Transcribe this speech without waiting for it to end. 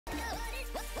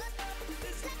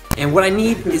And what I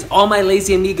need is all my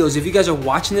lazy amigos. If you guys are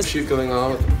watching this shoot going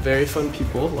on with very fun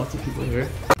people, lots of people here.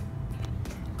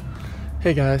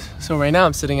 Hey guys, so right now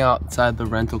I'm sitting outside the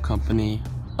rental company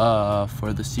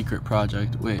for the secret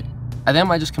project. Wait, I think I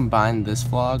might just combine this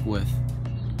vlog with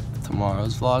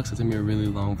tomorrow's vlog, so it's gonna be a really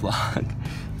long vlog.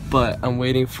 But I'm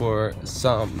waiting for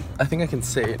some, I think I can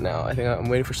say it now, I think I'm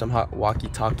waiting for some hot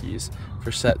walkie-talkies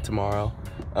for set tomorrow.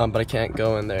 But I can't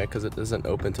go in there because it doesn't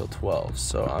open till 12,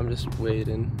 so I'm just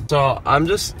waiting. So I'm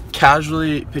just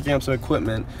casually picking up some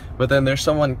equipment, but then there's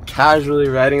someone casually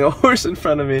riding a horse in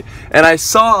front of me, and I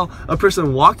saw a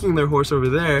person walking their horse over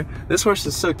there. This horse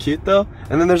is so cute though.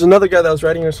 And then there's another guy that was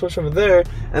riding his horse over there,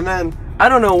 and then I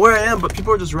don't know where I am, but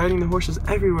people are just riding their horses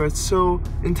everywhere. It's so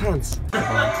intense.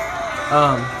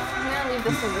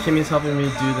 Kimmy's helping me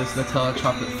do this Nutella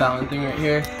chocolate fountain thing right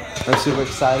here. I'm super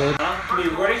excited. Are you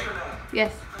ready?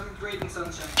 Yes. Great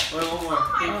sunshine. One more.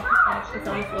 It's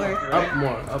on the floor. Up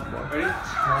more, up more. Ready?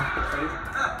 Ready?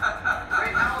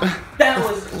 That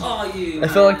was all you. I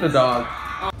feel like the dog.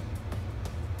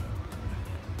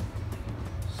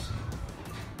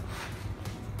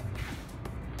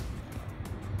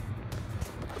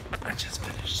 I just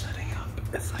finished setting up.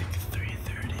 It's like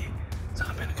 3:30, so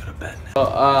I'm gonna go to bed now.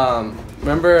 So,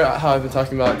 remember how I've been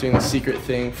talking about doing the secret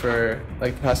thing for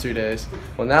like the past 3 days?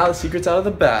 Well, now the secret's out of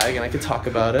the bag and I can talk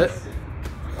about it.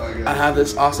 I have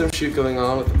this awesome shoot going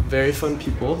on with very fun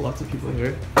people, lots of people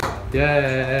here.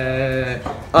 Yay!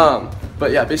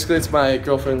 But yeah, basically it's my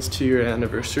girlfriend's 2-year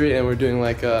anniversary and we're doing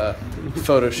like a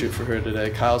photo shoot for her today.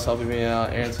 Kyle's helping me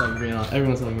out, Aaron's helping me out,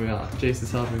 everyone's helping me out.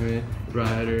 Jason's helping me,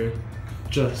 Ryder,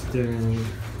 Justin,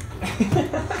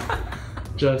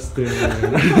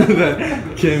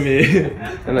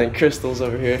 Kimmy, and then Crystal's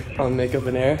over here on makeup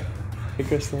and hair. Hey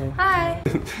Crystal. Hi.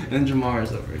 And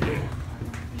Jamar's over here.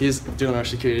 He's doing our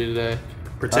security today.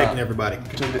 Protecting everybody.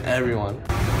 Protecting everyone.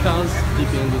 Kyle's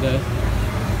DPing today.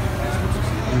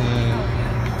 And then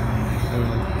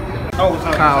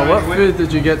everyone. Kyle, what food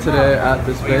did you get today at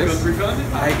this place?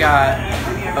 I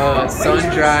got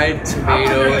sun-dried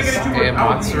tomatoes and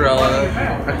mozzarella.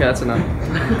 Okay, that's enough.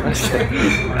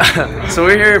 So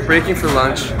we're here breaking for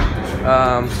lunch.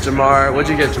 Jamar, what'd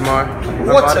you get, Jamar?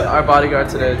 Our bodyguard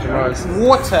today, Jamar's.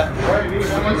 Water.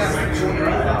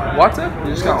 Water?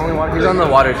 You just got only water? He's on the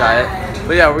water diet.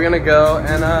 But yeah, we're gonna go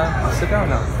and sit down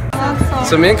now.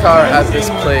 So me and Kyle are at this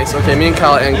place. Okay, me and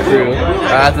Kyle and crew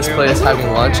are at this place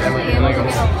having lunch, and we're gonna go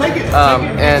home.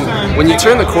 And when you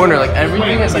turn the corner, like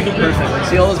everything is like perfect. Like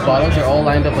see all those bottles are all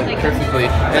lined up like perfectly,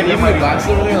 and even the glasses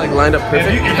over there like lined up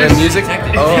perfect. And music.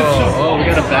 Oh, we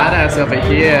got a badass over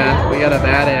here. We got a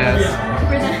badass.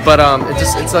 But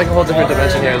it's like a whole different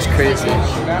dimension here. It's crazy.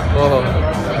 Whoa.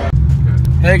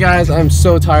 Hey guys, I'm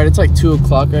so tired. It's like 2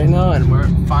 o'clock right now, and we're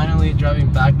finally driving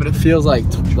back. But it feels like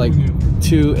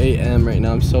 2 a.m. right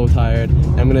now. I'm so tired.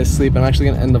 I'm gonna sleep. I'm actually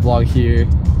gonna end the vlog here.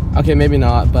 Okay, maybe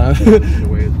not, but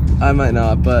I might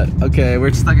not. But okay,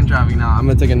 we're stuck in driving now. I'm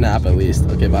gonna take a nap at least.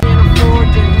 Okay, bye.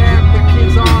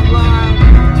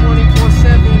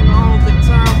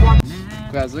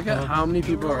 Guys, look at how many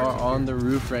people are on the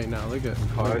roof right now. Look at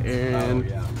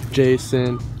Aaron,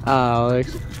 Jason,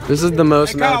 Alex. This is the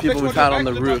most amount of people we've had on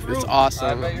the roof. It's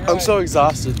awesome. I'm so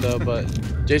exhausted though, but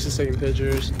Jason's taking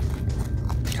pictures.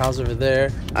 Kyle's over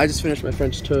there. I just finished my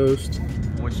French toast.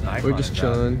 We're just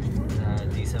chilling.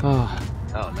 Oh,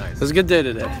 nice. It was a good day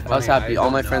today. I was happy. All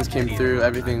my friends came through.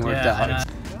 Everything worked out.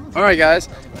 Alright guys,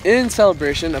 in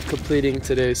celebration of completing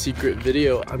today's secret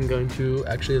video, I'm going to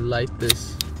actually light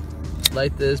this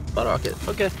butt rocket.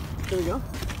 Okay, here we go.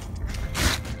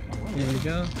 Here we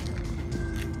go.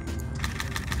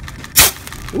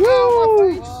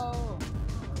 Woo!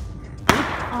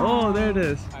 Oh, there it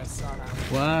is. I saw that.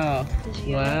 Wow.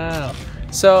 Wow.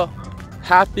 So,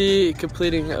 happy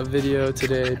completing a video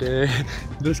today.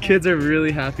 Those kids are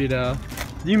really happy now.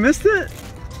 You missed it?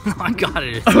 I got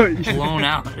it. It's blown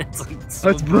out. It's like so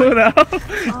it's blown out?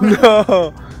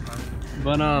 No.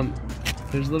 But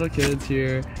there's little kids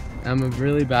here. I'm a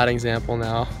really bad example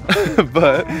now,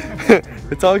 but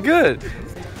it's all good.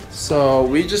 So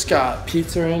we just got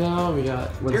pizza right now. We got,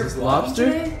 what is this,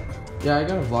 lobster? Yeah, I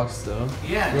got a vlog still.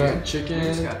 Yeah, we got chicken. We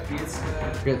just got pizza.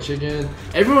 We got chicken.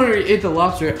 Everyone already ate the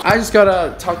lobster. I just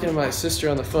got talking to my sister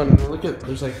on the phone, and look at,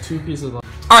 there's like 2 pieces of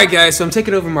lobster. Alright guys, so I'm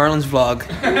taking over Marlin's vlog.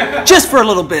 Just for a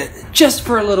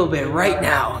little bit, right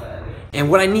now. And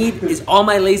what I need is all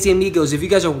my lazy amigos. If you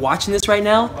guys are watching this right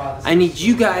now, I need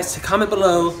you guys to comment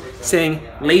below saying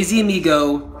lazy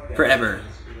amigo forever.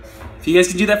 If you guys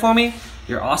can do that for me,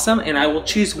 you're awesome, and I will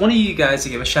choose one of you guys to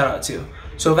give a shout out to.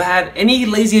 So if I have any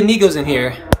lazy amigos in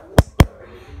here,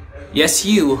 yes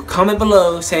you, comment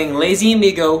below saying Lazy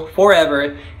Amigo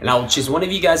forever, and I will choose one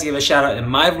of you guys to give a shout out in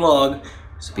my vlog,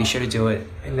 so be sure to do it.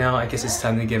 And now I guess it's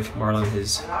time to give Marlon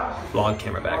his vlog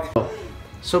camera back.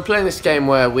 So playing this game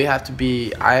where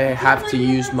I have to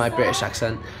use my British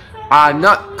accent. I'm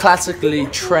not classically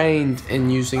trained in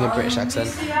using a British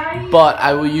accent, but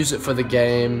I will use it for the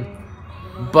game.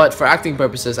 But for acting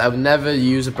purposes, I would never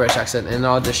use a British accent in an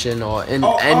audition or in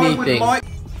anything.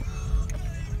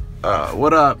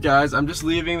 What up, guys? I'm just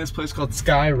leaving this place called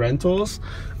Sky Rentals.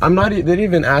 They didn't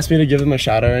even ask me to give them a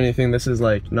shout out or anything. This is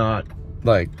like not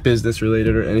like business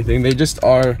related or anything. They just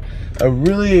are a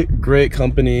really great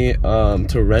company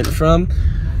to rent from,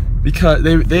 because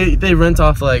they rent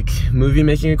off like movie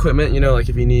making equipment, you know, like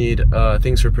if you need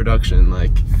things for production,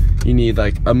 like you need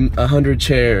like 100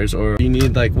 chairs, or you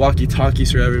need like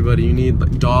walkie-talkies for everybody, you need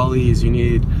like dollies, you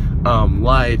need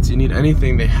lights, you need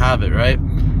anything, they have it, right?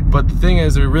 But the thing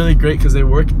is, they're really great because they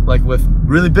work like with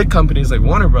really big companies like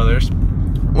Warner Brothers,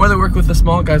 or they work with the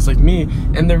small guys like me,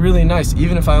 and they're really nice.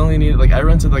 Even if I only needed, like, I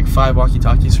rented like 5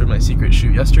 walkie-talkies for my secret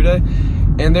shoot yesterday,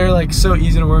 and they're like so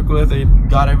easy to work with. They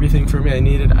got everything for me I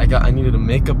needed. I needed a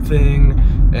makeup thing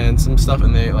and some stuff,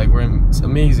 and they like were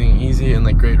amazing, easy, and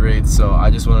like great rates. So I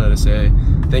just wanted to say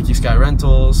thank you, Sky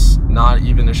Rentals. Not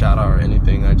even a shout out or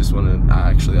anything. I just wanted,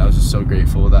 I was just so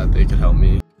grateful that they could help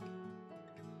me.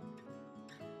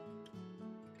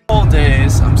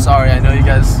 Days, I'm sorry, I know you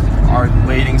guys are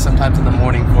waiting sometimes in the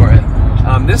morning for it.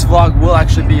 This vlog will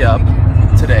actually be up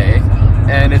today,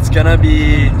 and it's gonna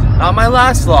be not my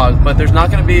last vlog, but there's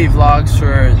not gonna be vlogs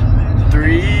for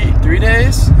three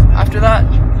days after that.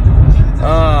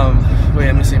 Wait,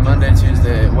 let me see, Monday,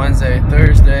 Tuesday, Wednesday,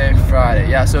 Thursday, Friday.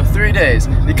 Yeah, so 3 days,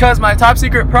 because my top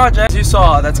secret project, as you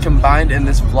saw, that's combined in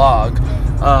this vlog.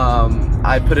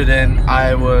 I put it in,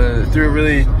 I was through a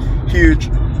really huge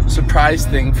surprise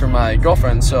thing for my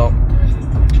girlfriend, so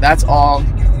that's all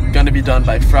gonna be done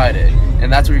by Friday,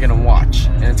 and that's what you're gonna watch,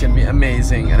 and it's gonna be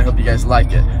amazing, and I hope you guys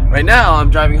like it. Right now I'm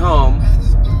driving home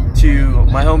to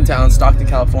my hometown, Stockton,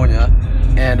 California,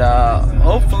 and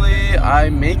hopefully I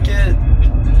make it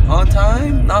on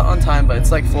time. Not on time, but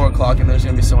it's like 4 o'clock and there's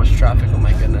gonna be so much traffic. Oh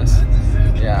my goodness.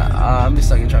 Yeah, I'm just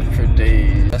stuck in traffic for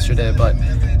days yesterday, but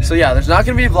so yeah, there's not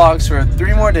gonna be vlogs for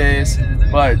 3 more days,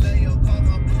 but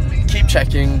keep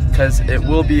checking because it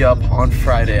will be up on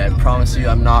Friday. I promise you,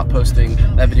 I'm not posting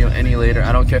that video any later.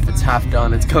 I don't care if it's half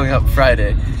done, it's going up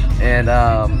Friday. And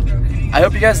I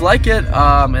hope you guys like it, and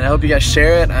I hope you guys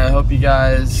share it. I hope you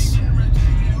guys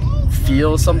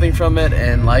feel something from it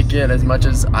and like it as much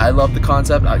as I love the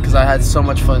concept, because I had so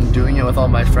much fun doing it with all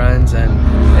my friends, and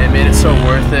it made it so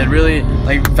worth it. It really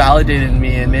like validated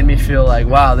me and made me feel like,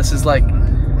 wow, this is like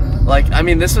I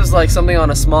mean, this was like something on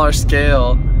a smaller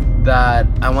scale that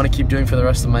I want to keep doing for the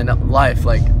rest of my life,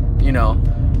 like, you know,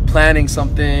 planning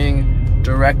something,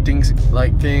 directing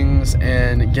like things,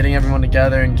 and getting everyone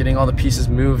together and getting all the pieces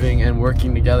moving and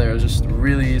working together. It was just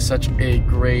really such a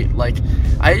great, like,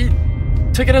 I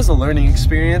took it as a learning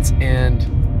experience and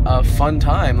a fun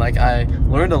time. Like, I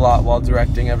learned a lot while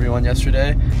directing everyone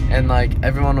yesterday, and like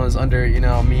everyone was under, you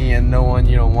know, me, and no one,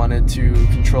 you know, wanted to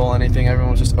control anything.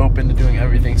 Everyone was just open to doing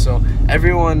everything, so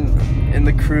everyone in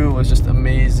the crew was just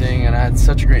amazing, and I had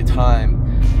such a great time.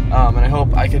 And I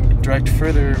hope I can direct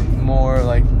further more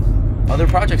like other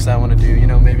projects that I want to do, you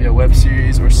know, maybe a web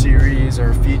series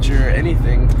or feature,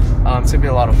 anything. It's gonna be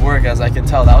a lot of work, as I can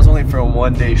tell. That was only for a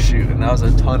 1-day shoot, and that was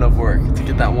a ton of work to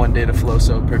get that 1 day to flow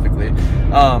so perfectly.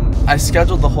 I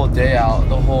scheduled the whole day out,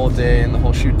 the whole day and the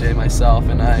whole shoot day myself,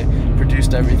 and I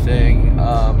produced everything,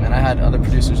 and I had other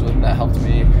producers that helped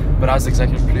me, but I was the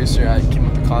executive producer. I came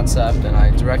up with the concept and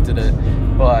I directed it,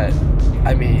 but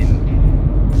I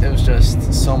mean, it was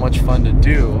just so much fun to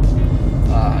do.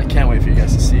 I can't wait for you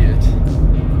guys to see it.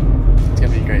 It's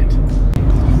gonna be great.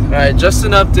 Alright, just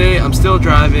an update. I'm still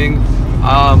driving,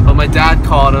 but my dad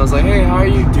called and I was like, hey, how are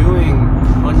you doing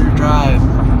on your drive?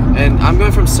 And I'm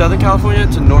going from Southern California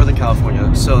to Northern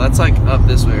California, so that's like up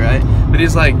this way, right? But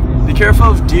he's like, be careful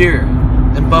of deer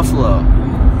and buffalo.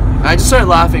 And I just started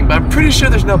laughing, but I'm pretty sure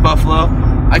there's no buffalo.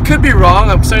 I could be wrong.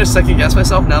 I'm starting to second guess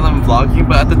myself now that I'm vlogging,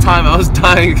 but at the time I was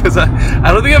dying because I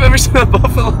don't think I've ever seen a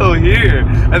buffalo here.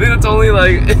 I think it's only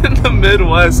like in the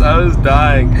Midwest. I was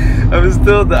dying. I'm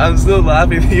still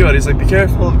laughing at you. He's like, be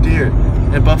careful of deer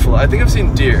and buffalo. I think I've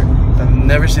seen deer. I've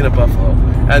never seen a buffalo.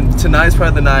 And tonight's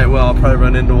probably the night. Well, I'll probably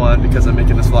run into one because I'm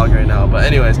making this vlog right now. But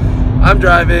anyways, I'm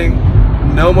driving.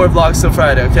 No more vlogs till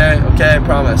Friday, okay? Okay, I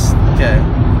promise. Okay.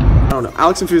 I don't know.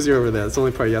 Alex and Fuzi are over there. That's the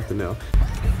only part you have to know.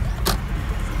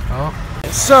 Oh.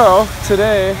 So,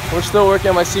 today, we're still working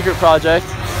on my secret project.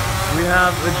 We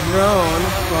have a drone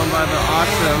flown by the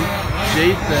awesome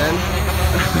Jason.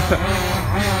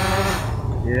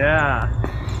 Yeah.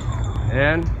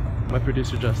 And my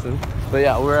producer Justin. But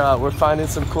yeah, we're finding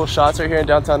some cool shots right here in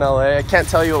downtown LA. I can't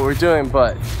tell you what we're doing,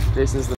 but Jason's the